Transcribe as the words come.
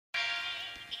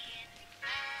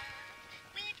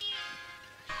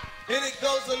And it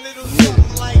goes a little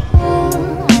something like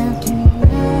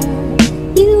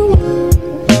you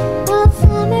all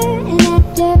summer and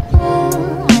after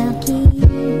I'll keep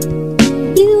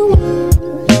you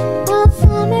all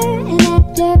summer and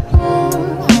after I'll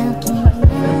keep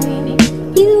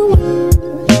you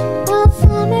all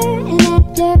summer and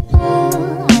after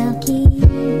I'll keep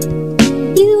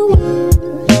you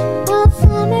all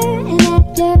summer and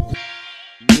after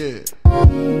yeah.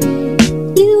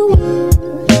 you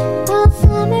all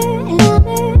summer and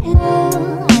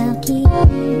I'll keep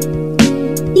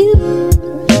you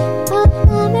all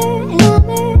summer and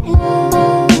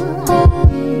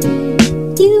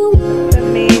you The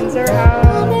mains are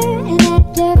out. and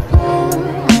after I'll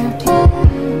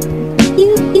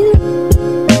keep you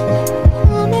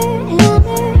summer and I'll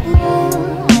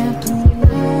keep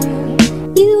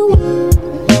you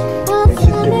all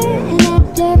summer and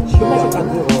after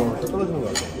떨어지는 거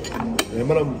같아.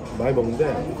 웬만하면 많이 먹는데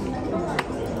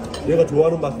얘가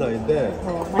좋아하는 맛은 아닌데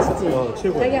맛있지?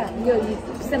 최고야. 자기야 이거 이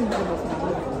비싼 거 먹어.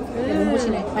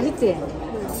 몸보시네. 맛있지?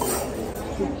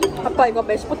 아빠 이거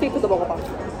메시 포테이토도 먹어봐.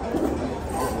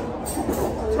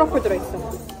 트러플 들어있어.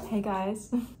 Hey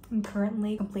guys, I'm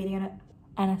currently completing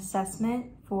an assessment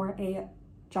for a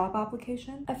job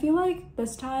application. I feel like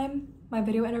this time my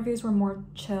video interviews were more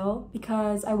chill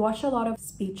because I watched a lot of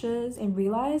speeches and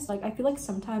realized like I feel like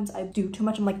sometimes I do too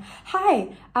much. I'm like,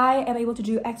 hi, I am able to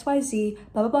do XYZ,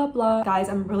 blah, blah, blah, blah. Guys,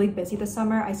 I'm really busy this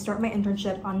summer. I start my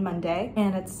internship on Monday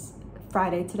and it's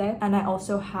Friday today. And I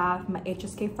also have my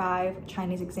HSK 5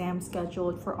 Chinese exam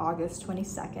scheduled for August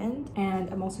 22nd. And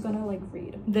I'm also gonna like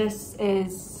read. This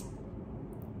is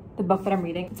the book that I'm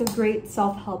reading. It's a great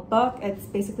self-help book. It's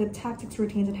basically the tactics,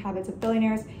 routines, and habits of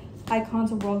billionaires,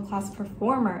 icons, and world-class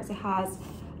performers. It has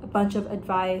a bunch of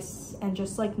advice and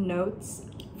just like notes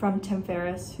from Tim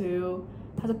Ferriss, who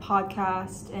has a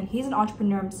podcast and he's an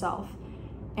entrepreneur himself.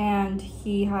 And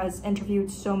he has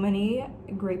interviewed so many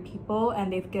great people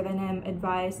and they've given him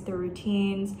advice, their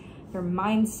routines, their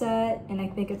mindset, and I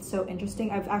think it's so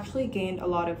interesting. I've actually gained a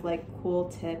lot of like cool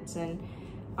tips and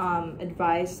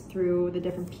advice through the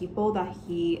different people that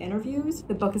he interviews.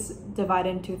 The book is divided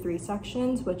into 3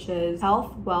 sections, which is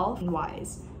health, wealth, and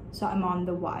wise. So I'm on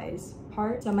the wise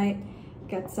part. So I might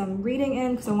get some reading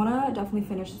in because I want to definitely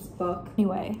finish this book.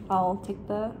 Anyway, I'll take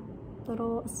the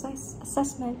little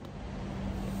assessment.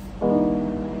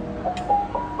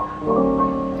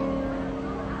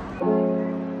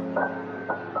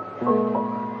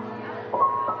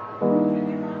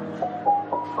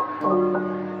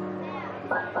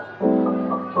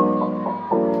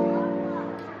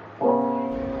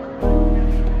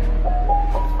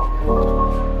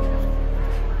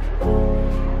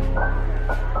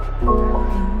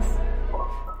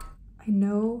 I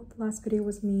know the last video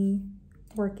was me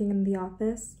working in the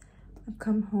office. I've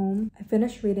come home. I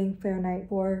finished reading Fahrenheit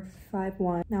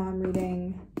 451. Now I'm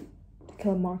reading To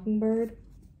Kill a Mockingbird.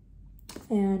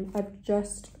 And I've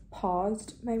just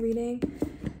paused my reading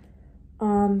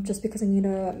just because I need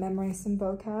to memorize some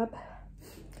vocab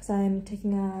because I'm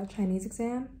taking a Chinese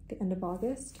exam at the end of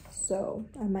August. So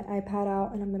I have my iPad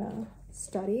out and I'm gonna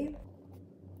study.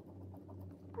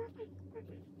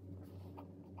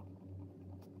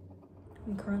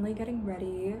 I'm currently getting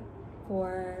ready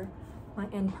for my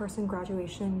in-person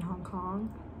graduation in Hong Kong.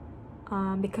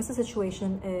 Because the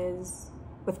situation is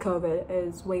with COVID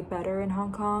is way better in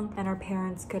Hong Kong and our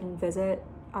parents couldn't visit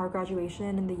our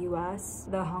graduation in the US,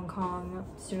 the Hong Kong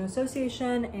Student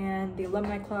Association and the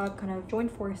Alumni Club kind of joined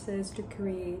forces to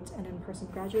create an in-person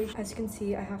graduation. As you can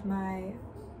see, I have my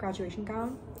graduation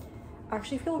gown. I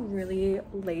actually feel really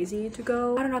lazy to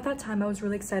go. I don't know, at that time I was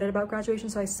really excited about graduation,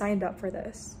 so I signed up for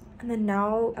this. And then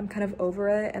now I'm kind of over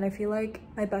it and I feel like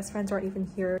my best friends aren't even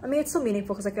here. I mean, it's still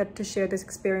meaningful because I get to share this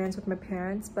experience with my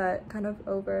parents, but kind of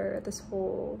over this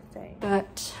whole thing.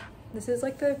 But this is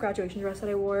like the graduation dress that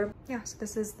I wore. Yeah, so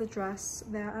this is the dress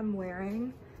that I'm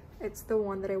wearing. It's the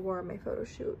one that I wore on my photo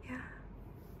shoot. Yeah.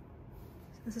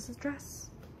 So this is the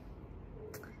dress.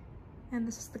 And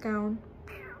this is the gown.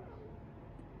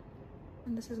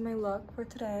 And this is my look for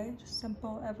today. Just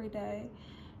simple, everyday.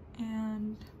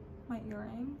 And my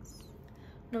earrings,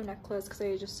 no necklace because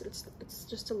it's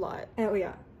just a lot. And oh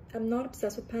yeah, I'm not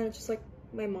obsessed with pen. It's just like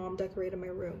my mom decorated my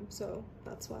room, so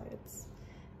that's why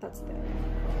that's there.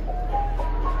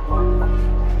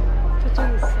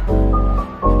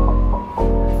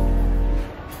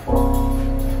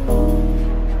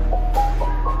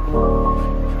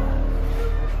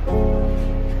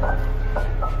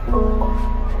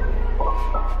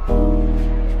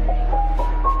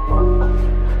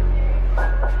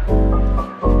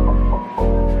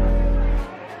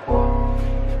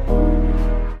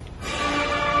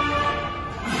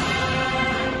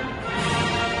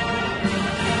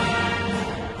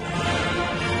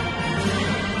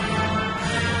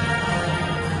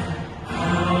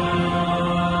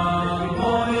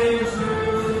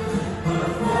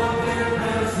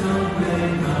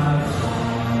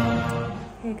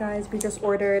 We just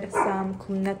ordered some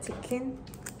굽네 chicken.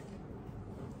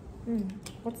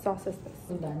 What sauce is this?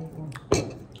 그건 아니고.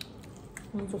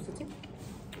 무슨 소스지?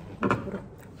 모르겠다.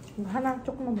 이거 하나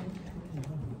조금만 먹으면 돼.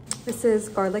 This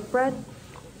is garlic bread.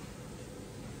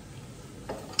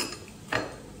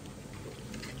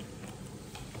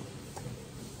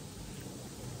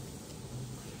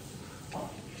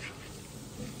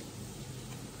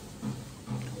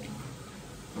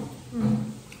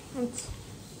 It's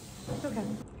okay.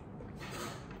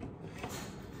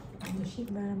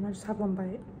 Then I'm gonna just have one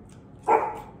bite.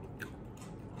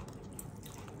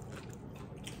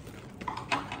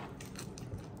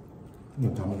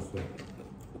 다 먹었어.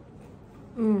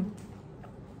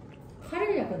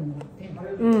 카레를 약간 넣은 것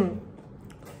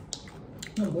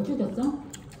같아. 뭐 죽였어?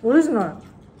 오리지널.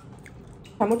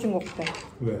 잘못 준 것 같아.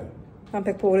 왜? 난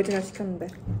 100% 오리지널 시켰는데.